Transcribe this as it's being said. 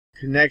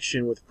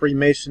connection with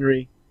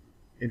Freemasonry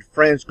in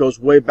France goes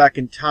way back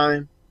in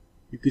time.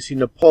 You can see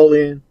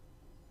Napoleon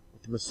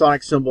with the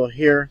Masonic symbol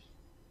here,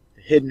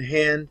 the hidden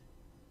hand.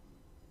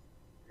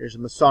 Here's a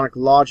Masonic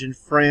lodge in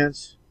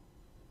France.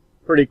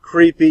 Pretty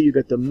creepy. You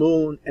got the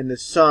moon and the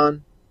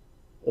sun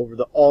over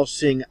the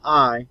all-seeing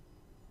eye.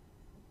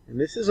 And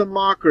this is a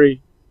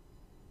mockery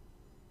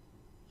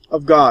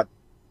of God.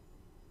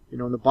 You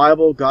know, in the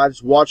Bible,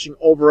 God's watching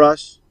over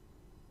us,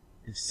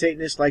 and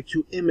Satanists like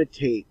to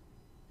imitate,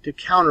 to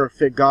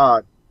counterfeit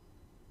God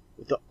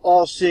with the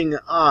all-seeing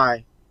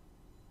eye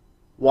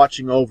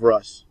watching over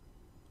us.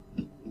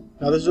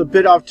 Now, this is a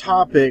bit off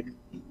topic,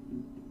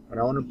 but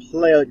I want to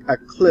play a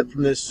clip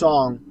from this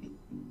song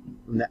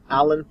from the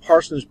Alan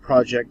Parsons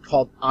Project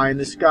called Eye in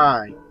the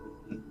Sky.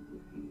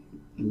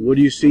 And what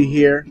do you see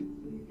here?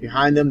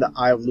 Behind them, the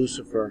Eye of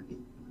Lucifer.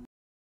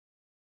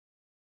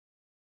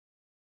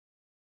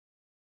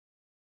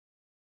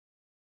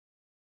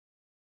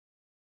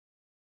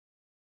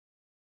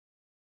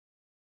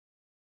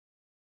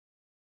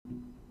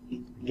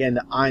 Again,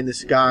 the eye in the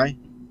sky.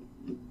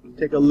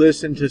 Take a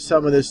listen to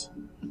some of this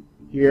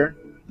here.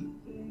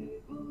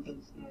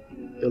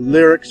 The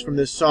lyrics from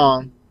this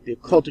song, the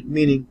occultic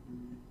meaning.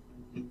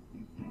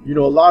 You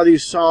know, a lot of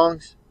these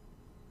songs,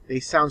 they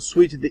sound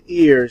sweet to the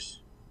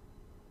ears,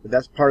 but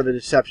that's part of the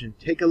deception.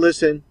 Take a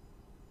listen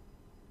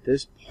to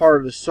this part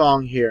of the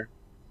song here.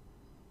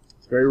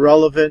 It's very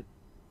relevant.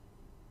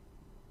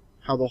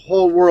 How the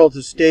whole world's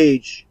a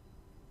stage,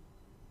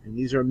 and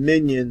these are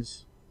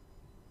minions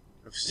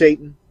of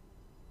Satan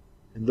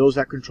and those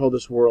that control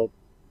this world.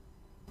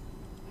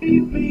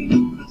 Keep me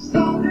the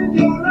sun in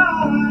your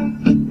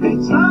eyes,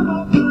 make time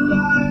of the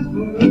lies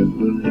worth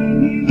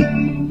believing.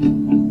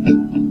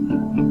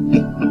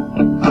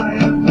 I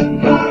am the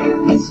eye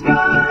in the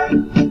sky,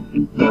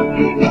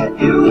 looking at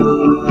you.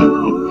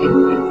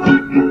 I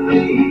can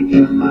read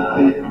your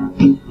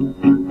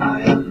mind.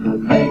 I am the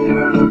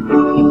maker of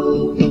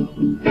rules,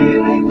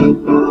 dealing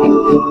with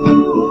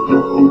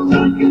fools. I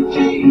can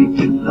change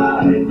your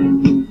life.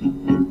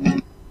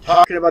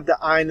 Talking about the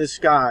eye in the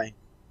sky.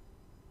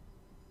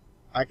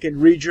 I can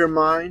read your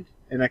mind,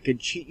 and I can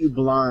cheat you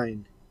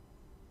blind.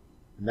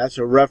 And that's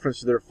a reference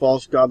to their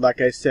false god,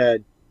 like I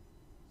said,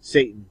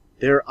 Satan.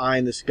 Their eye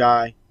in the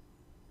sky.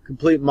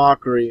 Complete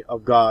mockery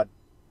of God.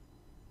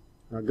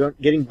 Now,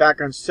 getting back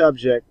on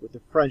subject with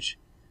the French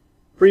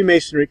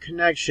Freemasonry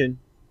connection,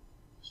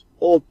 this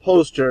old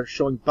poster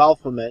showing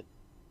Baphomet.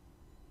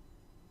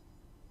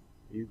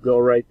 You go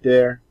right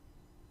there.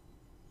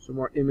 Some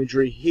more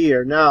imagery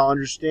here. Now,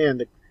 understand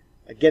that,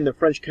 again, the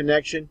French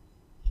connection.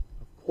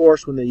 Of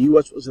course, when the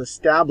U.S. was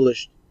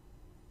established,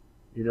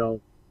 you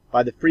know,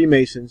 by the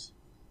Freemasons,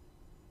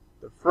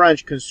 the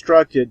French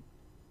constructed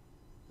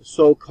the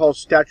so-called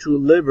Statue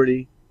of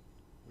Liberty,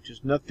 which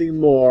is nothing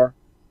more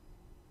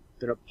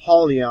than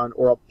Apollyon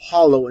or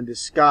Apollo in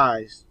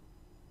disguise.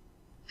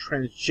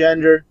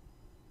 Transgender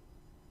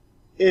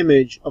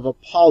image of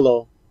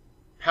Apollo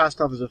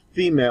passed off as a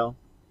female.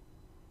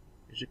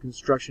 There's a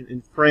construction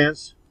in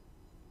France.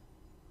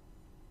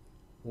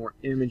 More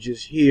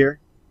images here.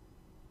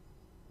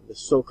 The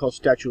so-called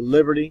Statue of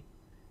Liberty.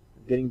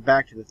 Getting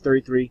back to the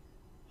 33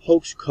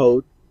 hoax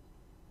code.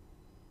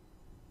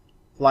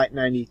 Flight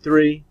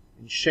 93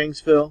 in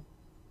Shanksville.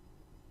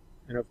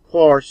 And of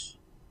course,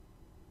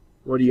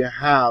 what do you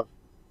have?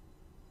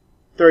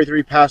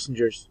 33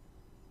 passengers.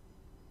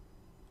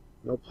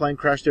 No plane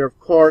crash there, of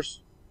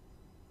course.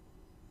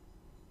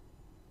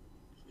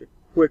 Just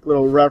a quick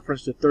little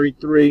reference to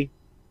 33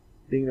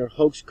 being their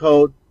hoax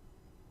code.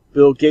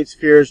 Bill Gates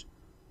fears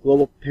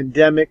global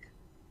pandemic.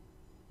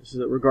 This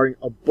is regarding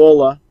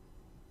Ebola.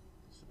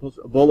 Supposed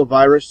Ebola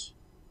virus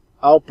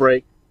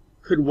outbreak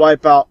could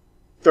wipe out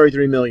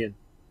 33 million.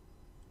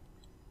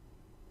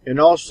 And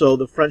also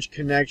the French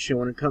connection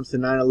when it comes to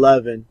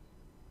 9/11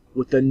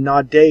 with the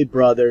Naudet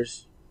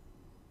brothers,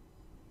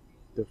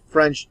 the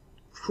French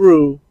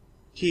crew,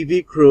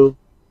 TV crew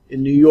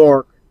in New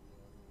York,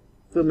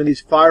 filming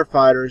these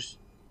firefighters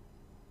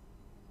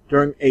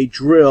during a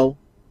drill.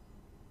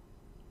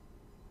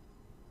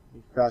 Let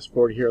me fast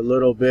forward here a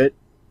little bit.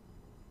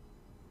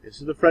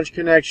 This is the French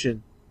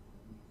connection.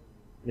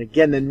 And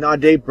again, the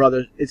Naudet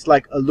brothers, it's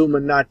like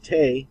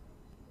Illuminati.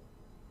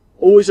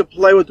 Always a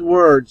play with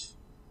words.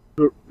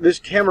 This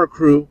camera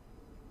crew,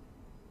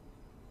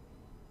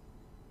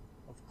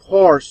 of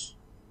course,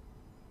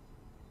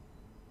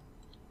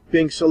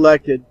 being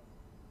selected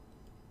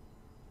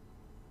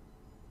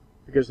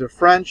because they're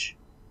French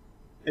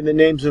and the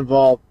names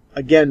involved.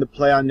 Again, the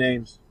play on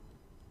names.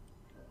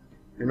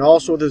 And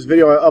also this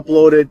video I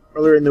uploaded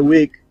earlier in the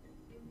week.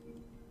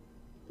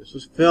 This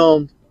was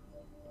filmed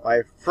by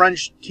a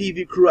French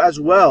TV crew as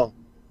well.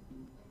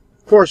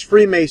 Of course,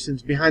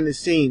 Freemasons behind the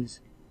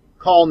scenes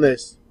calling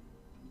this.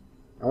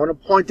 I want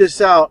to point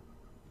this out.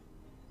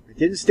 I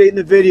didn't state in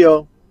the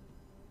video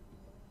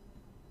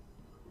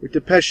with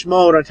Depeche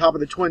Mode on top of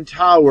the Twin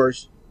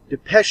Towers.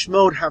 Depeche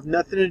Mode have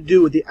nothing to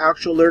do with the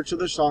actual lyrics of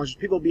the songs. There's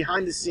people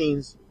behind the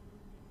scenes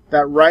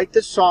that write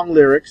the song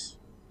lyrics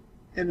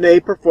and they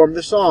perform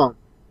the song.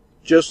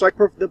 just like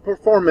the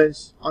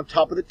performance on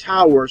top of the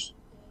towers,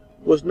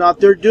 was not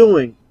their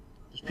doing.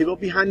 There's people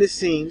behind the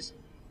scenes.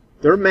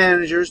 They're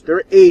managers,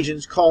 they're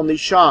agents calling these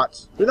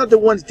shots. They're not the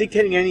ones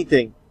dictating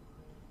anything.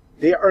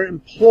 They are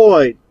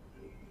employed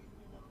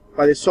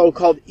by the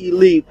so-called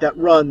elite that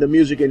run the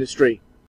music industry.